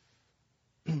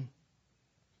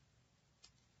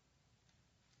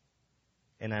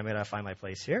 And I'm going to find my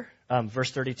place here.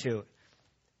 Verse 32. You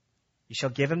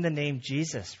shall give him the name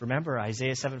Jesus. Remember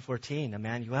Isaiah 7:14.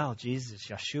 Emmanuel, Jesus,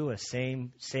 Yeshua,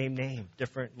 same name,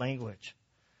 different language.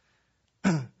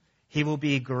 He will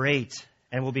be great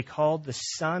and will be called the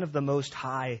Son of the Most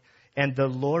High. And the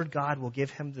Lord God will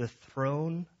give him the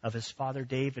throne of his father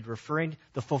David, referring to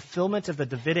the fulfillment of the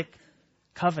Davidic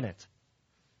covenant.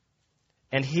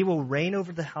 And he will reign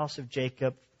over the house of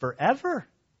Jacob forever.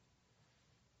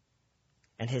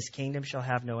 And his kingdom shall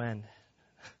have no end.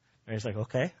 Mary's like,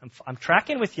 okay, I'm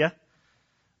tracking with you,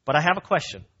 but I have a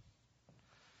question.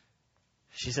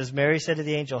 She says, Mary said to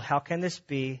the angel, how can this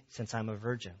be since I'm a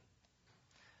virgin?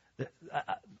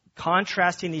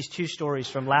 Contrasting these two stories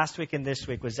from last week and this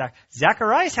week was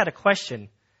Zacharias had a question.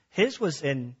 His was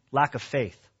in lack of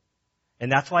faith.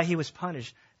 And that's why he was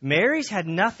punished. Mary's had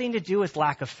nothing to do with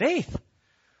lack of faith.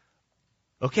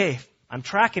 Okay, I'm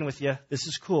tracking with you. This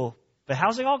is cool. But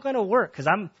how's it all going to work? Because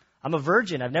I'm a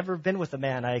virgin. I've never been with a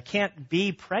man. I can't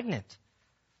be pregnant.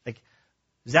 Like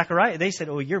Zachariah, they said,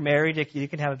 oh, you're married. You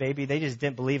can have a baby. They just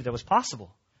didn't believe that was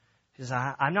possible. He says,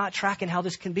 I'm not tracking how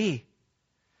this can be.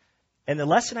 And the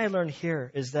lesson I learned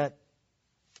here is that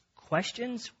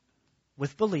questions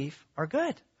with belief are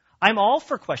good. I'm all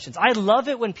for questions. I love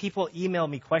it when people email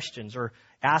me questions or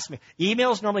ask me.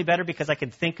 Email is normally better because I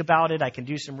can think about it. I can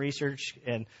do some research.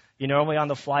 And normally on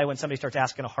the fly when somebody starts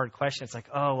asking a hard question, it's like,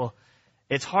 oh, well,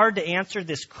 it's hard to answer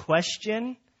this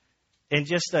question in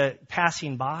just a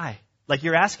passing by. Like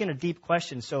you're asking a deep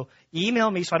question. So email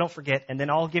me so I don't forget, and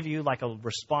then I'll give you like a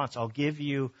response. I'll give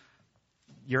you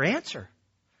your answer.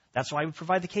 That's why we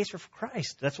provide the case for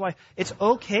Christ. That's why it's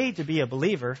okay to be a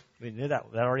believer. We knew that.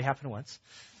 That already happened once.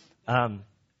 And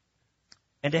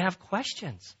to have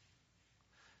questions.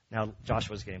 Now,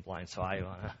 Joshua's getting blind, so I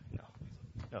want to,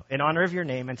 no. In honor of your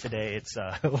name, and today it's,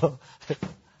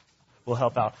 we'll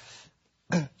help out.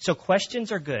 So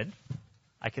questions are good.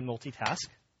 I can multitask.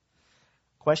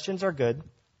 Questions are good,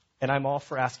 and I'm all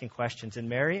for asking questions. And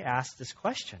Mary asked this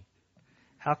question.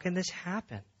 How can this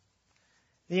happen?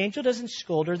 The angel doesn't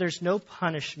scold her. There's no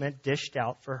punishment dished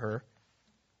out for her.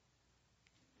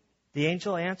 The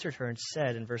angel answered her and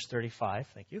said in verse 35,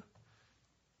 thank you.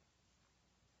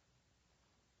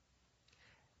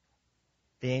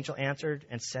 The angel answered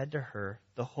and said to her,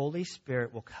 the Holy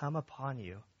Spirit will come upon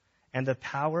you, and the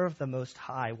power of the Most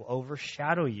High will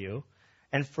overshadow you,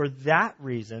 and for that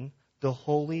reason, the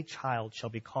Holy Child shall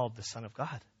be called the Son of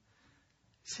God.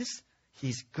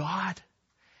 He's God.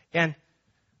 And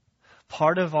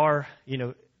part of our,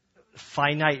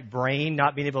 finite brain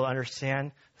not being able to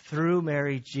understand, through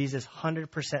Mary, Jesus,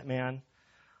 100% man,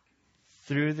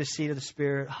 through the seed of the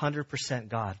Spirit, 100%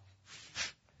 God.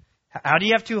 How do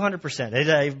you have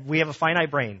 200%? We have a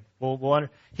finite brain.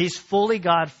 He's fully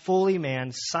God, fully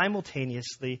man,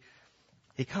 simultaneously.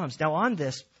 He comes. Now on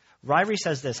this, Ryrie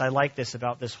says this. I like this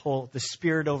about this the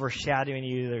Spirit overshadowing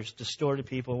you. There's distorted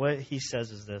people. What he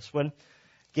says is this. When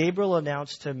Gabriel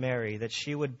announced to Mary that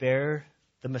she would bear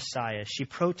the Messiah, she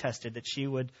protested that she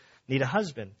would need a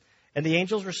husband. And the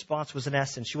angel's response was, in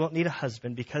essence, she won't need a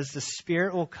husband because the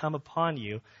Spirit will come upon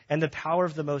you and the power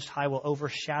of the Most High will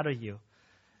overshadow you.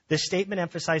 This statement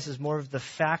emphasizes more of the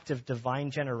fact of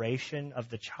divine generation of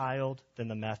the child than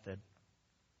the method.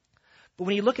 But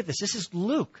when you look at this is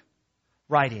Luke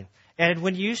writing. And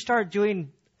when you start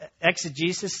doing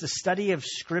exegesis, the study of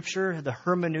Scripture, the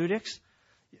hermeneutics,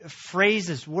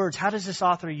 phrases, words, how does this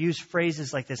author use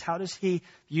phrases like this? How does he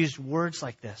use words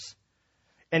like this?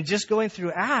 And just going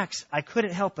through Acts, I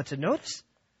couldn't help but to notice,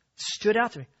 it stood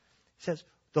out to me. It says,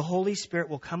 the Holy Spirit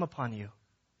will come upon you,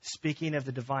 speaking of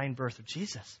the divine birth of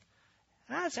Jesus.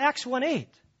 That's Acts 1:8.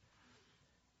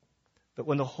 But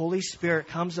when the Holy Spirit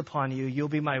comes upon you, you'll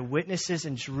be my witnesses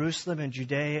in Jerusalem and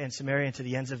Judea and Samaria and to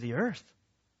the ends of the earth.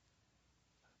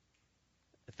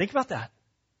 Think about that.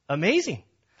 Amazing.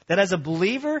 That as a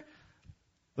believer,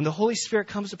 when the Holy Spirit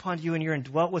comes upon you and you're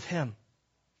indwelt with Him,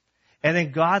 and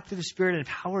then God through the Spirit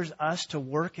empowers us to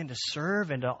work and to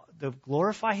serve and to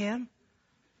glorify Him,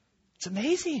 it's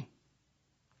amazing.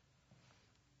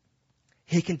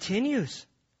 He continues.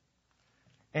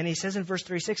 And he says in verse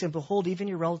 36, and behold, even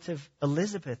your relative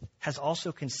Elizabeth has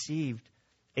also conceived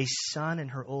a son in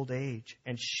her old age,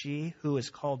 and she who is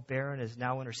called barren is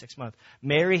now in her 6th month.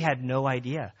 Mary had no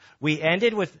idea. We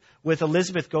ended with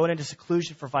Elizabeth going into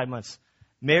seclusion for 5 months.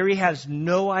 Mary has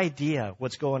no idea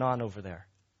what's going on over there.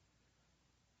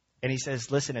 And he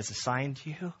says, listen, as a sign to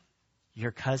you,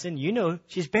 your cousin,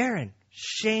 she's barren,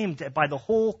 shamed by the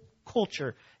whole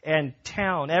culture and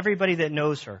town, everybody that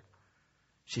knows her.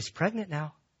 She's pregnant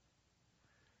now.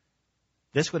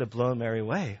 This would have blown Mary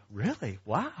away. Really?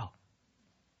 Wow.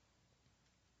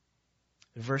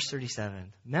 Verse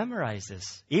 37. Memorize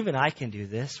this. Even I can do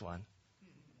this one.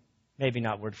 Maybe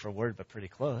not word for word, but pretty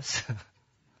close.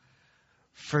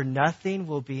 For nothing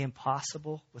will be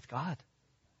impossible with God.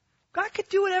 God could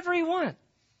do whatever He wants.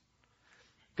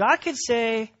 God could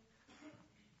say,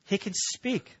 He can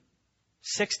speak.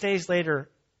 6 days later,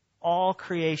 all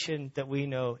creation that we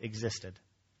know existed.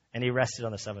 And He rested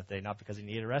on the 7th day, not because He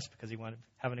needed a rest, because He wanted to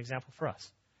have an example for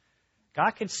us.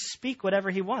 God can speak whatever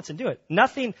He wants and do it.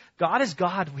 God is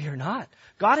God, we are not.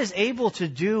 God is able to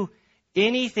do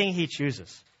anything He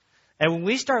chooses. And when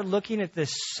we start looking at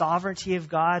this sovereignty of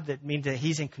God, that means that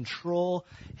He's in control,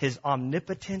 His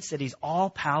omnipotence, that He's all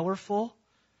powerful,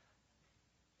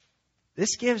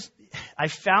 I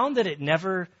found that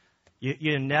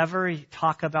you never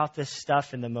talk about this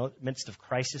stuff in the midst of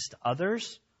crisis to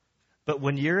others. But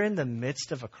when you're in the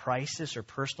midst of a crisis or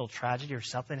personal tragedy or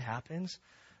something happens,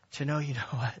 to know, you know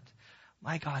what?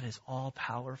 My God is all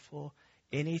powerful.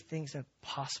 Anything's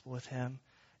possible with Him.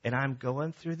 And I'm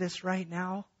going through this right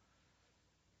now.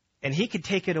 And He could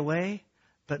take it away,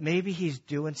 but maybe He's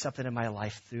doing something in my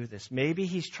life through this. Maybe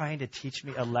He's trying to teach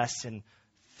me a lesson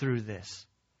through this.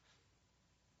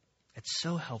 It's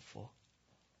so helpful.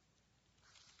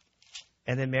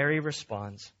 And then Mary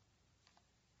responds.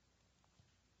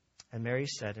 And Mary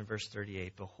said in verse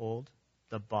 38, "Behold,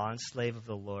 the bondslave of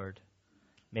the Lord,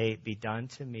 may it be done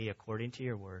to me according to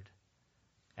your word."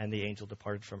 And the angel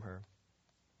departed from her.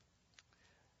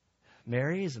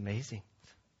 Mary is amazing.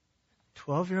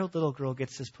 12-year-old little girl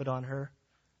gets this put on her.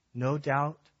 No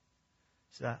doubt.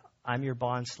 So I'm your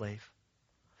bondslave.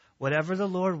 Whatever the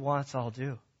Lord wants, I'll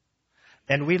do.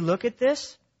 And we look at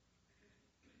this,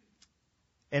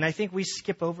 and I think we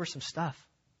skip over some stuff.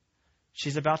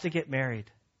 She's about to get married.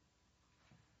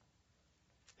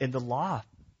 In the law,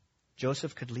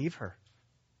 Joseph could leave her.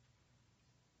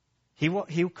 He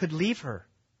could leave her.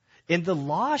 In the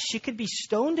law, she could be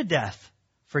stoned to death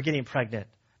for getting pregnant.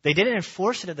 They didn't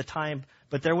enforce it at the time,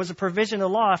 but there was a provision in the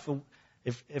law.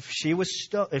 If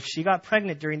she got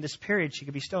pregnant during this period, she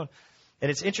could be stoned. And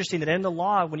it's interesting that in the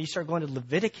law, when you start going to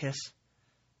Leviticus,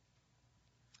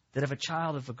 that if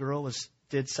a girl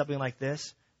did something like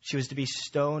this, she was to be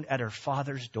stoned at her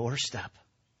father's doorstep.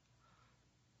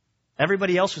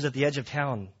 Everybody else was at the edge of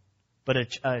town, but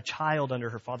a child under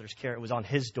her father's care, it was on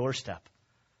his doorstep.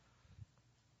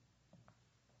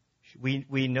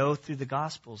 We know through the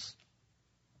Gospels,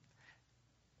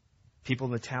 people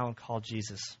in the town called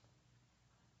Jesus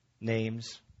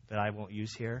names that I won't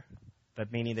use here,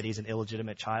 but meaning that he's an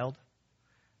illegitimate child,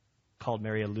 called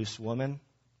Mary a loose woman,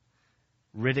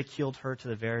 ridiculed her to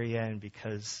the very end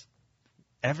because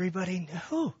everybody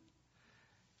knew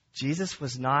Jesus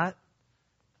was not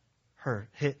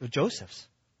Joseph's.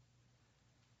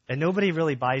 And nobody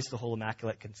really buys the whole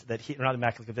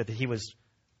that he was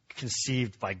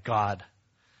conceived by God.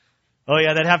 Oh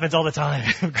yeah, that happens all the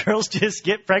time. Girls just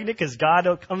get pregnant because God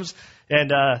comes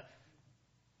and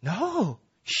no,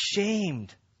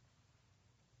 shamed.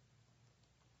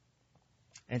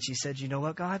 And she said, "You know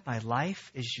what, God? My life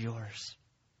is yours.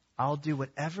 I'll do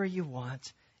whatever you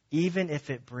want, even if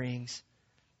it brings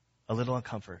a little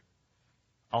uncomfort.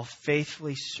 I'll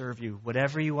faithfully serve you.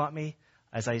 Whatever you want me."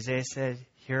 As Isaiah said,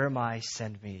 "Here am I,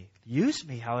 send me. Use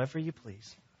me however you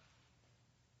please."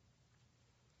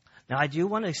 Now, I do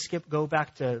want to go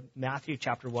back to Matthew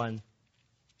chapter 1.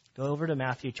 Go over to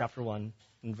Matthew chapter 1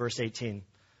 in verse 18.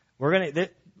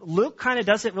 Luke kind of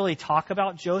doesn't really talk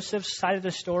about Joseph's side of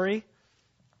the story.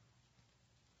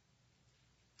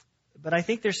 But I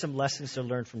think there's some lessons to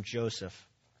learn from Joseph.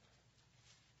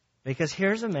 Because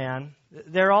here's a man,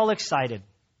 they're all excited.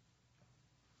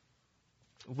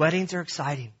 Weddings are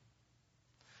exciting.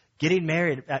 Getting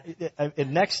married.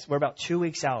 Next, we're about 2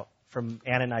 weeks out from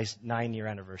Anna and I's 9-year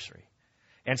anniversary.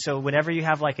 And so whenever you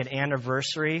have like an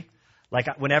anniversary, like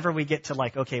whenever we get to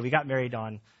like, okay, we got married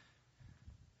on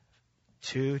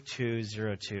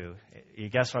 2202. You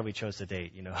guess why we chose the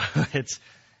date, you know. It's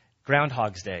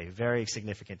Groundhog's Day, very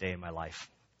significant day in my life.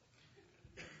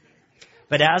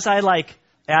 But as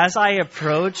I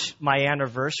approach my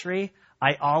anniversary,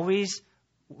 I always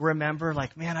remember I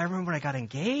remember when I got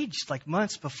engaged like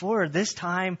months before. This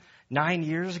time, 9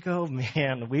 years ago,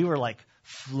 man, we were like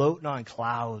floating on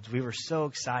clouds. We were so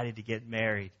excited to get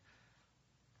married.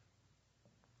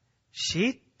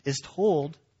 She is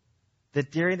told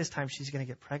that during this time she's going to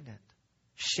get pregnant.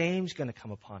 Shame's going to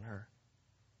come upon her.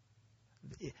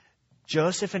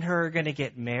 Joseph and her are going to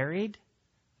get married.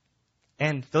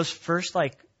 And those first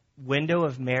window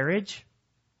of marriage,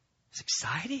 it's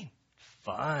exciting,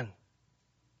 fun.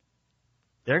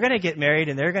 They're going to get married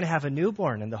and they're going to have a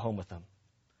newborn in the home with them.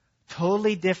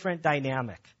 Totally different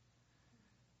dynamic.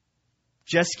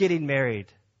 Just getting married.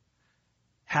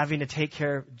 Having to take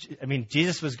care of,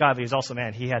 Jesus was God, but he was also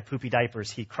man. He had poopy diapers.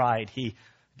 He cried.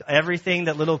 Everything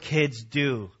that little kids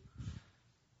do.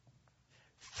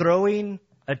 Throwing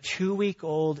a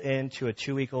 2-week-old into a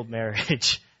 2-week-old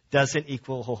marriage doesn't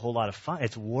equal a whole lot of fun.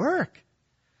 It's work.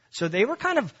 So they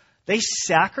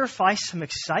sacrificed some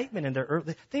excitement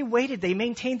in they waited, they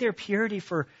maintained their purity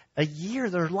for a year,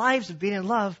 their lives of being in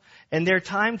love, and their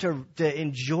time to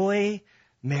enjoy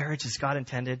marriage as God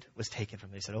intended was taken from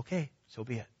them. They said, okay, so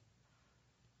be it.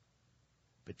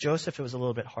 But Joseph, it was a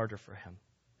little bit harder for him.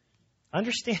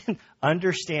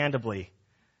 Understandably,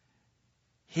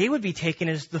 he would be taken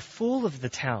as the fool of the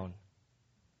town.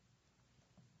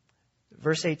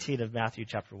 Verse 18 of Matthew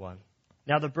chapter 1.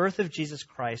 Now the birth of Jesus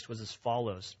Christ was as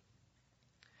follows.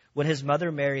 When his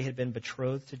mother Mary had been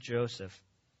betrothed to Joseph,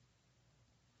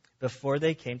 before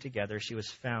they came together, she was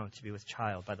found to be with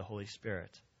child by the Holy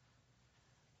Spirit.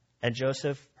 And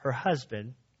Joseph, her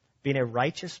husband, being a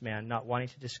righteous man, not wanting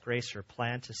to disgrace her,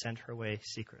 planned to send her away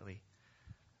secretly.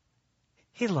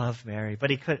 He loved Mary, but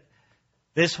he could.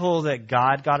 This whole that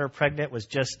God got her pregnant was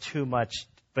just too much.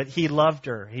 But he loved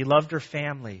her. He loved her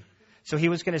family. So he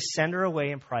was going to send her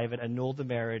away in private, annul the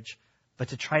marriage, but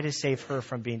to try to save her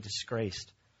from being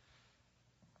disgraced.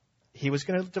 He was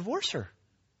going to divorce her.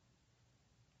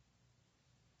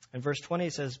 In verse 20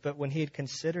 it says, but when he had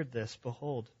considered this,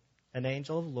 behold, an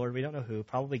angel of the Lord, we don't know who,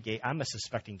 probably I'm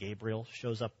suspecting Gabriel,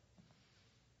 shows up,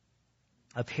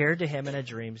 appeared to him in a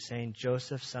dream, saying,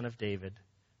 Joseph, son of David,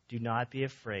 do not be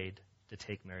afraid to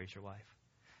take Mary as your wife.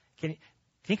 Can you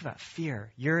think about fear?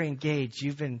 You're engaged.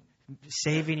 You've been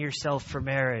saving yourself for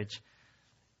marriage.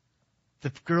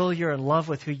 The girl you're in love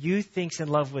with, who you think's in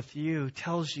love with you,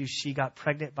 tells you she got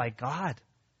pregnant by God.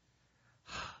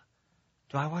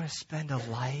 Do I want to spend a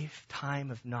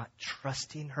lifetime of not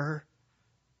trusting her?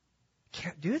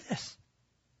 Can't do this.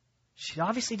 She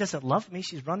obviously doesn't love me.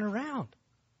 She's running around.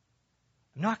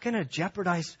 I'm not going to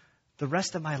jeopardize the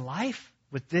rest of my life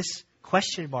with this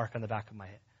question mark on the back of my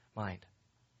mind.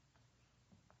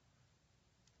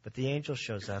 But the angel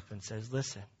shows up and says,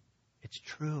 listen, it's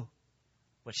true.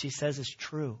 What she says is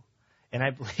true. And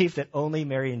I believe that only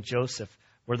Mary and Joseph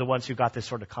were the ones who got this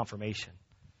sort of confirmation.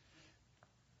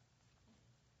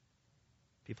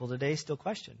 People today still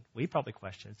question. We probably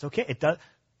question. It's okay.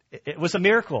 It was a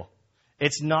miracle.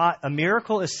 It's not a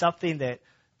miracle is something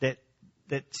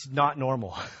that's not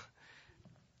normal.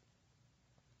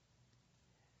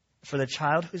 For the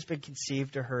child who's been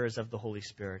conceived to her is of the Holy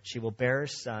Spirit. She will bear a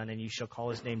son, and you shall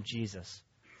call his name Jesus,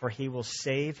 for he will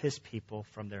save his people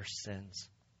from their sins.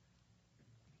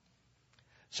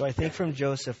 So I think from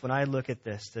Joseph, when I look at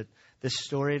this, that the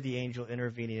story of the angel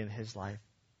intervening in his life,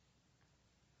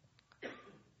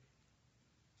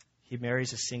 he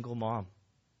marries a single mom.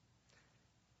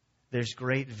 There's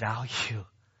great value.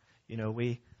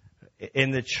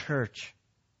 In the church,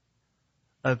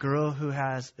 a girl who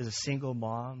is a single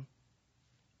mom,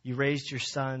 you raised your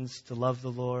sons to love the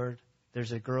Lord.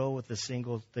 There's a girl with a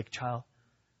single child.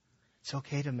 It's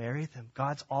okay to marry them.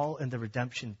 God's all in the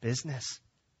redemption business.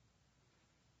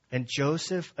 And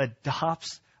Joseph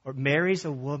adopts or marries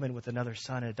a woman with another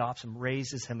son and adopts him,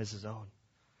 raises him as his own.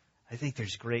 I think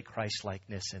there's great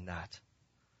Christ-likeness in that.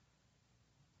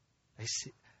 I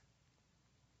see.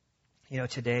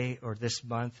 Today or this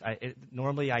month,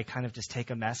 normally I kind of just take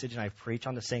a message and I preach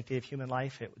on the sanctity of human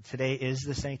life. Today is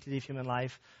the sanctity of human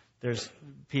life. There's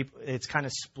people. It's kind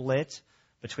of split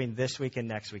between this week and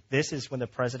next week. This is when the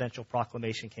presidential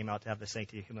proclamation came out to have the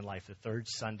sanctity of human life, the third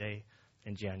Sunday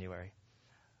in January.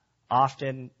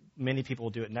 Often, many people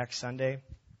will do it next Sunday.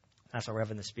 That's why we're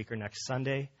having the speaker next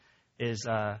Sunday, is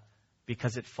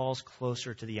because it falls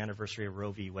closer to the anniversary of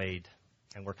Roe v. Wade.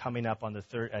 And we're coming up on the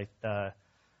third.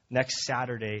 Next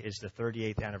Saturday is the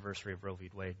 38th anniversary of Roe v.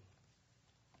 Wade.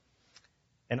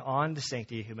 And on the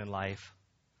sanctity of human life,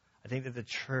 I think that the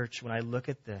church, when I look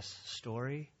at this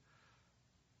story,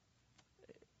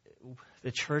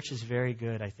 the church is very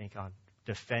good, I think, on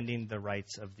defending the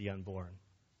rights of the unborn.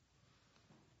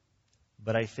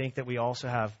 But I think that we also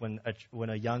have, when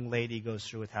a young lady goes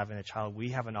through with having a child,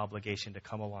 we have an obligation to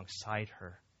come alongside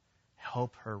her,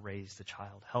 help her raise the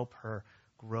child, help her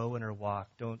grow in her walk.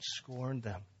 Don't scorn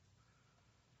them.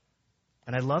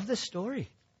 And I love this story.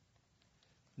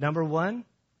 Number one,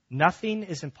 nothing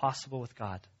is impossible with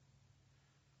God.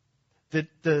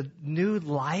 The new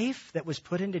life that was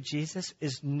put into Jesus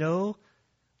is no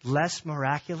less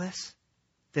miraculous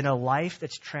than a life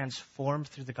that's transformed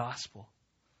through the gospel.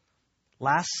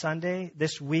 Last Sunday,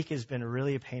 this week has been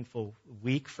really a painful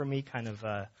week for me, kind of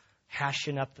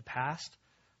hashing up the past.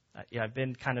 I've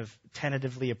been kind of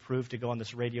tentatively approved to go on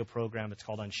this radio program. It's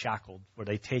called Unshackled, where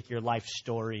they take your life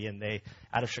story and they,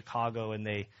 out of Chicago, and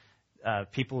they,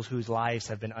 people whose lives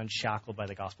have been unshackled by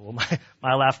the gospel. Well,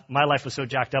 my life was so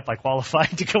jacked up, I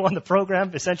qualified to go on the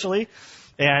program, essentially.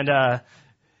 And,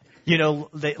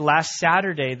 last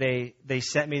Saturday, they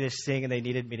sent me this thing and they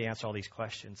needed me to answer all these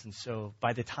questions. And so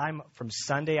by the time from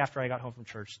Sunday after I got home from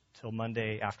church till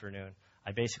Monday afternoon,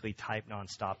 I basically typed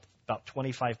nonstop. About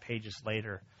 25 pages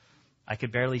later, I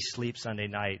could barely sleep Sunday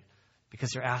night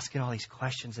because they're asking all these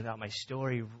questions about my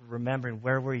story, remembering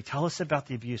where were you? Tell us about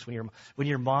the abuse when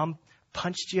your mom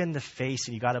punched you in the face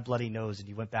and you got a bloody nose and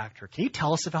you went back to her. Can you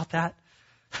tell us about that?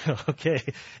 Okay.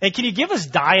 And can you give us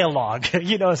dialogue?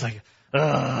 It's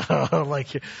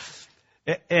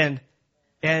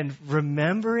and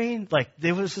remembering,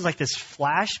 there was just this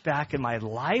flashback in my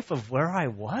life of where I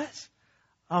was.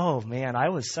 Oh man, I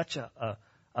was such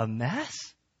a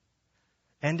mess.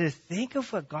 And to think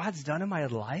of what God's done in my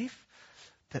life,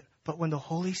 but when the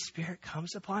Holy Spirit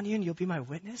comes upon you and you'll be my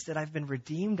witness that I've been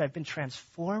redeemed, I've been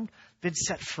transformed, been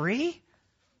set free,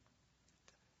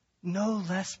 no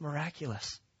less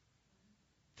miraculous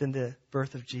than the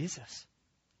birth of Jesus.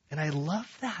 And I love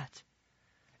that.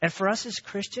 And for us as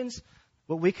Christians,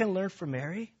 what we can learn from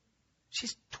Mary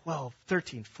She's 12,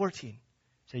 13, 14.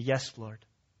 Say, yes, Lord,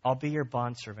 I'll be your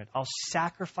bondservant. I'll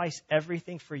sacrifice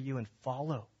everything for you and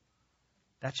follow.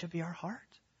 That should be our heart.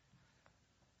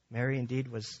 Mary indeed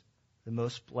was the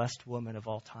most blessed woman of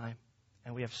all time,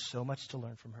 and we have so much to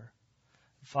learn from her.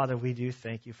 Father, we do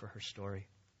thank you for her story.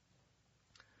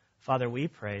 Father, we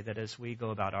pray that as we go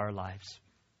about our lives,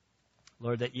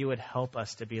 Lord, that you would help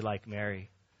us to be like Mary,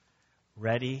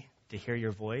 ready to hear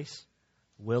your voice,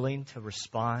 willing to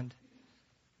respond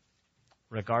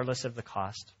regardless of the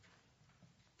cost.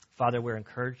 Father, we're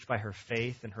encouraged by her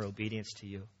faith and her obedience to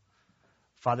you.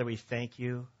 Father, we thank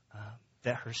you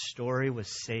that her story was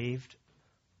saved,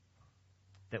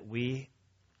 that we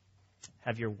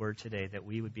have your word today, that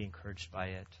we would be encouraged by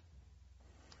it.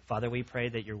 Father, we pray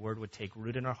that your word would take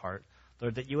root in our heart.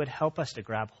 Lord, that you would help us to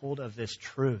grab hold of this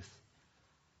truth,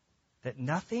 that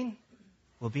nothing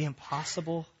will be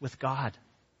impossible with God.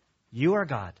 You are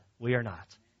God. We are not.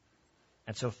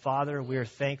 And so, Father, we are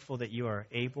thankful that you are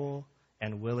able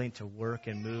and willing to work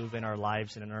and move in our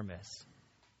lives and in our midst.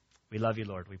 We love you,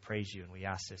 Lord. We praise you, and we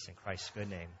ask this in Christ's good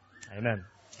name. Amen.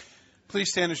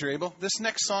 Please stand as you're able. This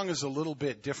next song is a little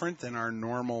bit different than our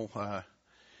normal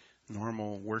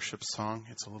worship song.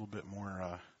 It's a little bit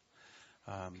more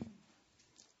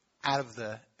out of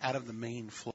the main flow.